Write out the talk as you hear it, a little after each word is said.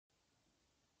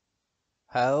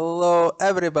Hello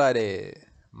everybody!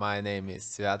 My name is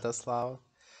Sviatoslav,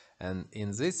 and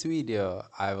in this video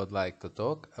I would like to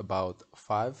talk about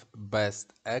 5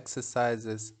 best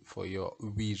exercises for your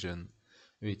vision,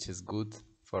 which is good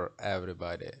for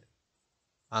everybody.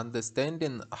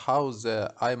 Understanding how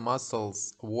the eye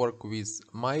muscles work with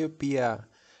myopia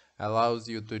allows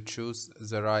you to choose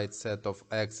the right set of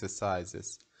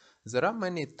exercises. There are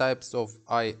many types of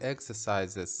eye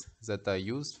exercises that are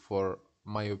used for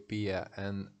myopia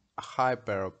and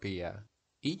hyperopia.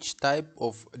 Each type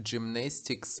of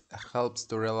gymnastics helps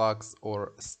to relax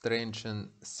or strengthen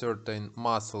certain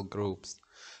muscle groups.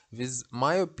 With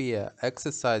myopia,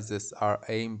 exercises are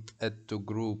aimed at two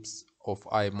groups of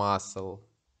eye muscle: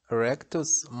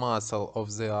 rectus muscle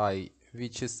of the eye,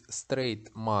 which is straight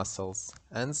muscles,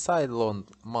 and sidelong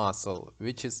muscle,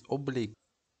 which is oblique.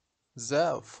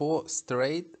 There are 4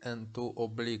 straight and 2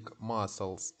 oblique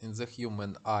muscles in the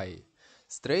human eye.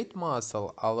 Straight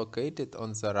muscles are located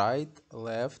on the right,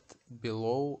 left,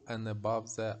 below and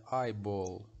above the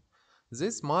eyeball.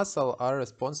 These muscles are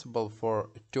responsible for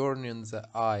turning the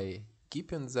eye,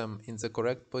 keeping them in the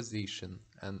correct position,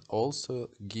 and also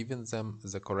giving them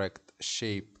the correct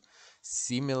shape,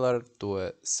 similar to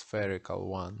a spherical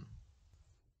one.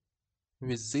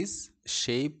 With this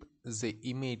shape, the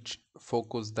image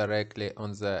focuses directly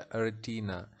on the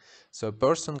retina, so a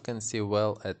person can see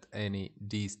well at any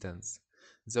distance.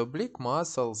 The oblique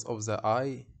muscles of the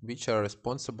eye, which are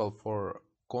responsible for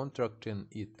contracting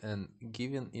it and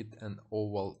giving it an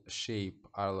oval shape,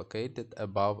 are located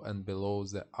above and below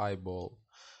the eyeball.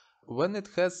 When it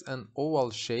has an oval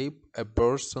shape, a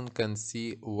person can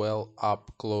see well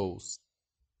up close.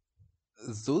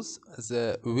 Thus,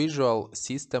 the visual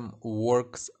system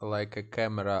works like a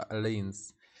camera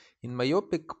lens. In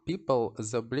myopic people,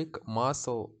 the oblique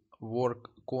muscle work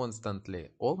constantly,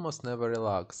 almost never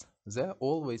relax. They're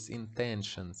always in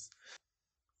tensions.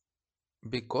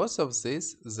 Because of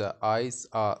this, the eyes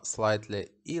are slightly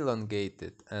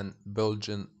elongated and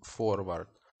bulging forward.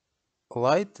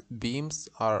 Light beams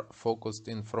are focused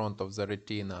in front of the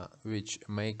retina, which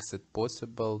makes it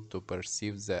possible to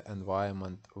perceive the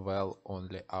environment well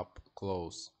only up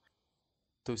close.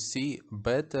 To see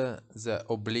better, the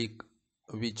oblique,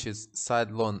 which is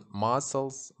sidelong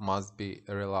muscles, must be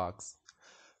relaxed.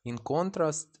 In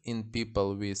contrast, in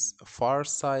people with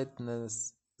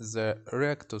farsightedness, the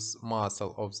rectus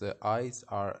muscle of the eyes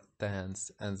are tense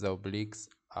and the obliques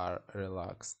are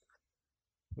relaxed.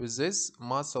 With this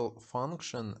muscle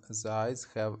function, the eyes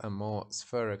have a more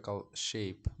spherical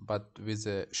shape, but with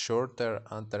a shorter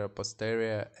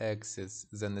anteroposterior axis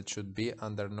than it should be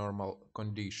under normal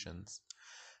conditions.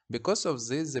 Because of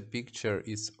this, the picture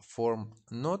is formed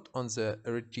not on the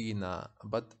retina,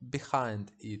 but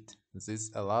behind it.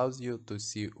 This allows you to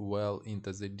see well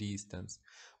into the distance,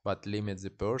 but limits the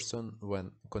person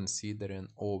when considering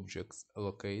objects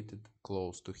located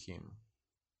close to him.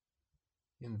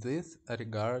 In this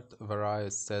regard,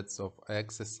 various sets of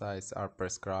exercise are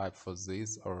prescribed for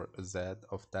this or that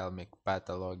ophthalmic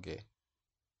pathology.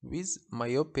 With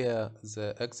myopia,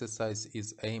 the exercise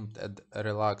is aimed at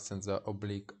relaxing the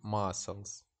oblique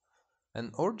muscles.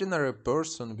 An ordinary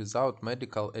person without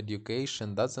medical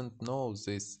education doesn't know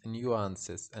these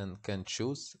nuances and can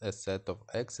choose a set of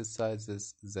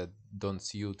exercises that don't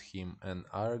suit him and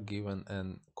are given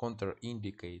and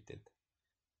contraindicated.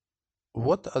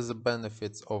 What are the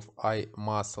benefits of eye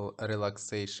muscle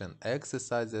relaxation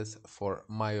exercises for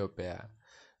myopia?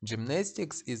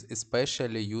 Gymnastics is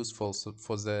especially useful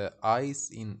for the eyes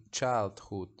in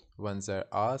childhood when they're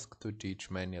asked to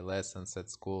teach many lessons at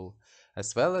school,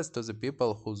 as well as to the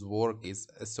people whose work is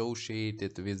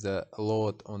associated with a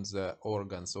load on the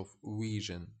organs of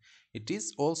vision. It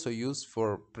is also used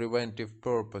for preventive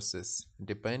purposes.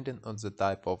 Depending on the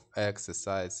type of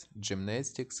exercise,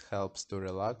 gymnastics helps to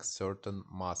relax certain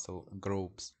muscle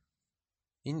groups.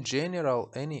 In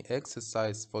general, any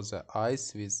exercise for the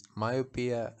eyes with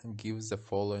myopia gives the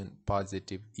following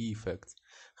positive effects: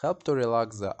 help to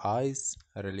relax the eyes,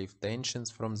 relieve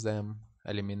tensions from them,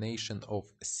 elimination of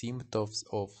symptoms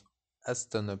of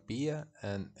asthenopia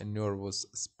and nervous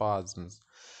spasms,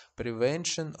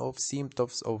 prevention of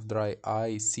symptoms of dry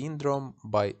eye syndrome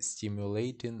by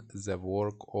stimulating the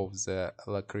work of the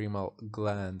lacrimal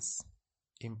glands,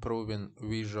 improving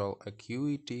visual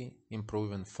acuity,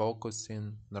 improving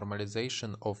focusing,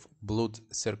 normalization of blood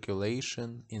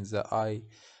circulation in the eye,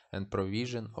 and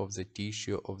provision of the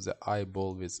tissue of the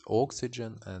eyeball with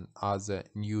oxygen and other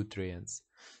nutrients.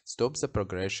 Stop the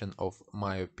progression of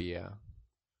myopia.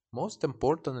 Most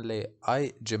importantly,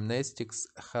 eye gymnastics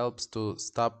helps to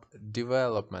stop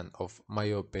development of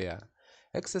myopia.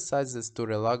 Exercises to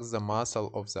relax the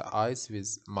muscle of the eyes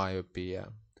with myopia.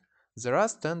 There are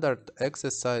standard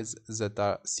exercises that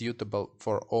are suitable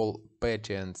for all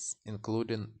patients,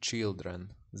 including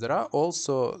children. There are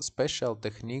also special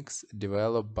techniques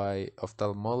developed by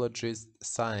ophthalmologist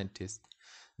scientists.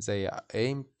 They are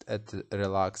aimed at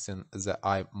relaxing the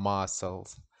eye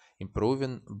muscles,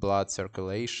 improving blood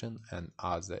circulation, and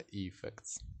other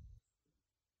effects.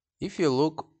 If you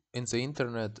look in the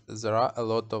internet, there are a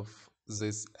lot of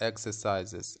these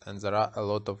exercises and there are a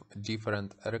lot of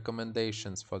different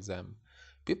recommendations for them.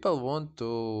 People want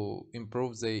to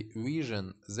improve their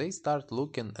vision, they start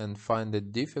looking and find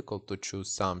it difficult to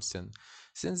choose something,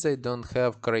 since they don't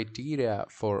have criteria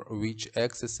for which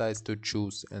exercise to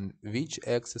choose and which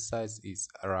exercise is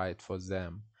right for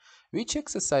them. Which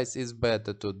exercise is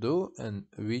better to do and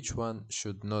which one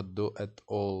should not do at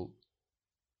all.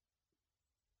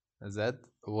 That's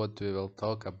what we will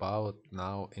talk about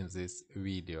now in this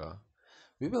video.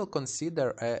 We will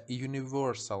consider a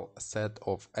universal set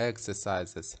of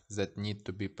exercises that need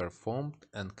to be performed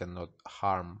and cannot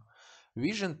harm.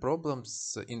 Vision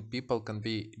problems in people can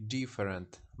be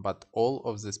different, but all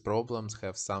of these problems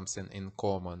have something in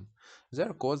common. They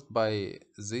are caused by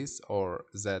this or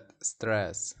that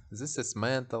stress. This is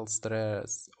mental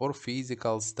stress or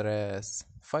physical stress,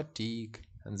 fatigue,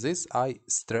 and this eye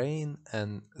strain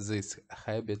and these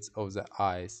habits of the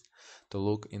eyes to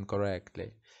look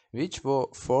incorrectly, which were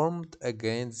formed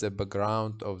against the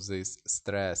background of these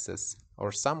stresses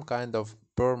or some kind of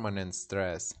permanent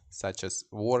stress, such as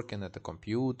working at a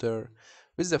computer,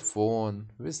 with a phone,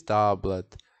 with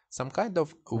tablet, some kind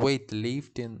of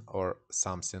weightlifting or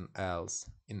something else.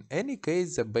 In any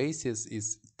case, the basis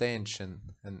is tension,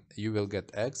 and you will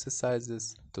get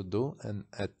exercises to do and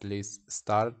at least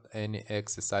start any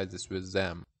exercises with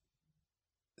them.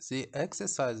 The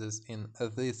exercises in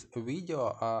this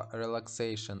video are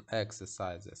relaxation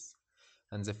exercises.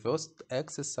 And the first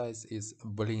exercise is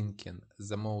blinking,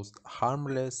 the most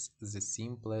harmless, the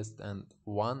simplest, and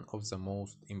one of the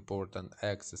most important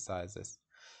exercises.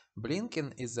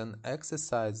 Blinking is an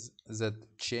exercise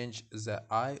that changes the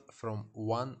eye from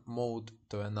one mode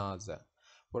to another.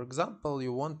 For example,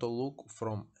 you want to look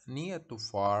from near to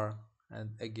far, and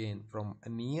again from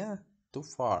near to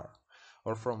far,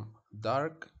 or from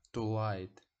dark to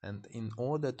light. And in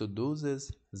order to do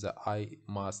this, the eye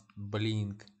must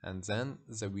blink and then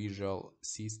the visual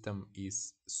system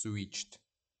is switched.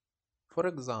 For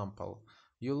example,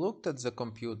 you looked at the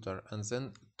computer and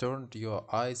then turned your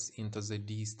eyes into the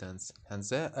distance, and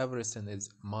there everything is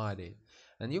muddy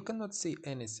and you cannot see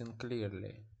anything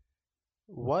clearly.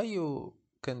 Why you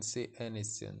can see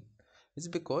anything? It's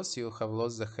because you have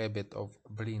lost the habit of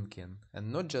blinking,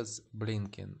 and not just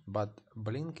blinking, but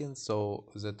blinking so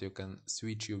that you can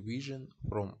switch your vision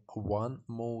from one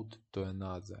mode to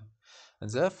another. And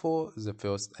therefore, the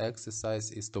first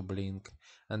exercise is to blink,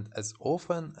 and as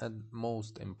often and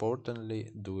most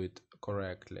importantly, do it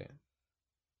correctly.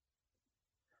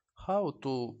 How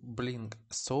to blink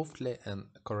softly and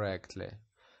correctly?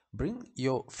 Bring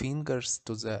your fingers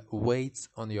to the weights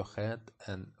on your head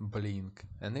and blink.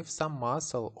 And if some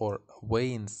muscle or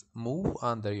veins move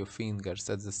under your fingers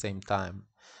at the same time,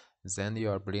 then you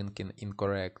are blinking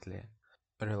incorrectly.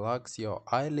 Relax your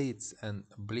eyelids and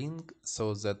blink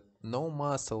so that no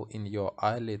muscle in your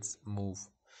eyelids move.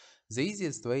 The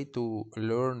easiest way to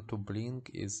learn to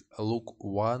blink is look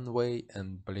one way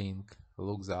and blink,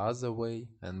 look the other way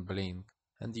and blink.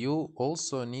 And you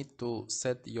also need to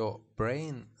set your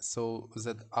brain so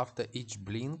that after each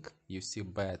blink you see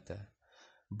better.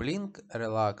 Blink,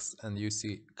 relax, and you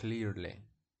see clearly.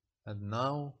 And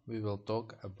now we will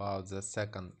talk about the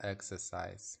second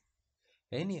exercise.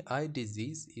 Any eye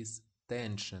disease is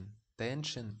tension.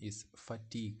 Tension is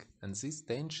fatigue, and this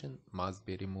tension must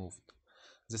be removed.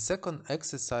 The second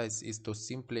exercise is to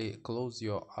simply close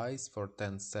your eyes for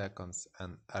 10 seconds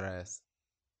and rest.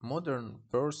 Modern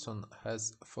person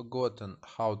has forgotten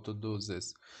how to do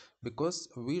this because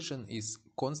vision is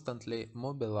constantly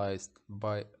mobilized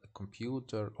by a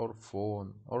computer or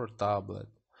phone or tablet.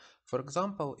 For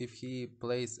example, if he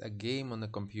plays a game on a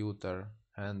computer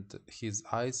and his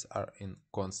eyes are in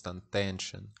constant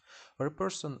tension, or a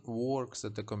person works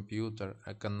at a computer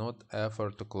and cannot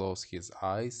afford to close his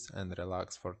eyes and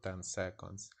relax for 10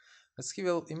 seconds, as he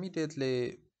will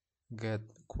immediately get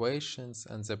questions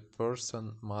and the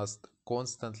person must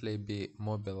constantly be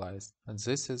mobilized, and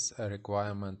this is a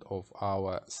requirement of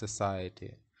our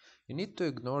society. You need to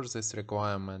ignore this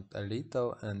requirement a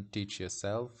little and teach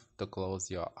yourself to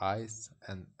close your eyes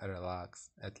and relax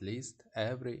at least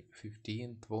every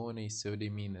 15, 20, 30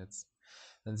 minutes.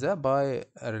 and thereby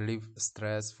relieve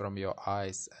stress from your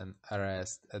eyes and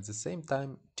rest. At the same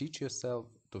time, teach yourself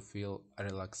to feel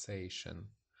relaxation.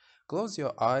 Close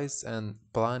your eyes and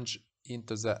plunge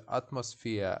into the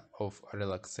atmosphere of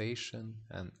relaxation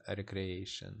and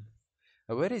recreation.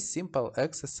 A very simple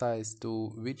exercise to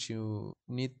which you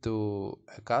need to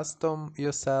accustom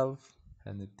yourself,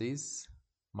 and it is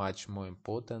much more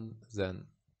important than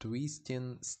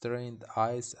twisting strained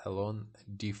eyes along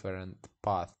different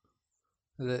paths.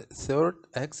 The third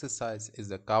exercise is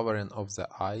the covering of the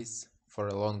eyes for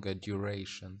a longer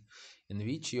duration, in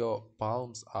which your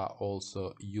palms are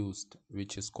also used,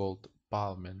 which is called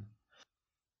palming.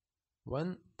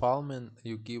 When palming,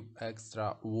 you give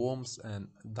extra warmth and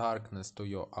darkness to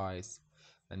your eyes,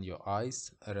 and your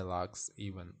eyes relax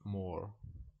even more.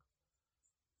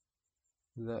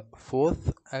 The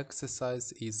fourth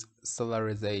exercise is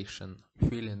solarization,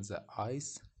 filling the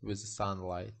eyes with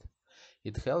sunlight.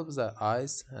 It helps the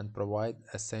eyes and provide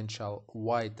essential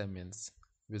vitamins.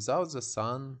 Without the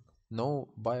sun, no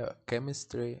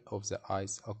biochemistry of the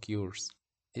eyes occurs.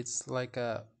 It's like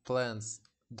plants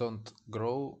don't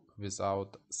grow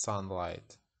without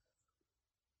sunlight.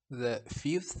 The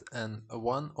fifth and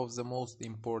one of the most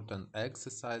important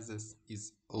exercises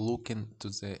is looking to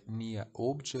the near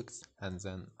objects and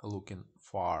then looking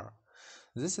far.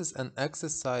 This is an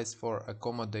exercise for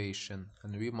accommodation,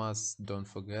 and we must don't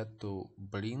forget to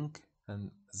blink,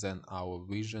 and then our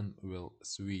vision will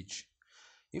switch.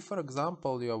 If, for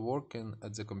example, you are working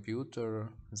at the computer,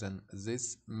 then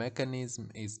this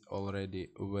mechanism is already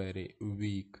very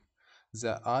weak.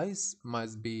 The eyes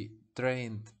must be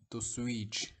trained to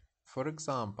switch. For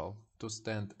example, to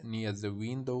stand near the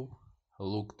window,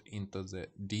 look into the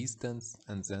distance,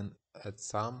 and then at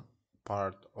some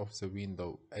part of the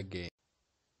window again.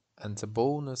 And the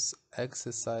bonus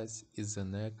exercise is the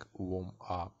neck warm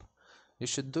up. You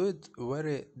should do it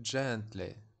very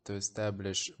gently to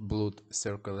establish blood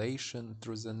circulation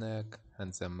through the neck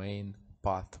and the main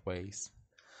pathways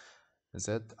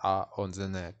that are on the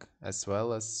neck, as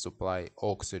well as supply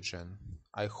oxygen.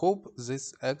 I hope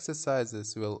these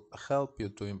exercises will help you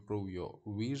to improve your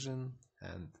vision,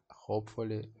 and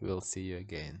hopefully we'll see you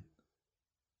again.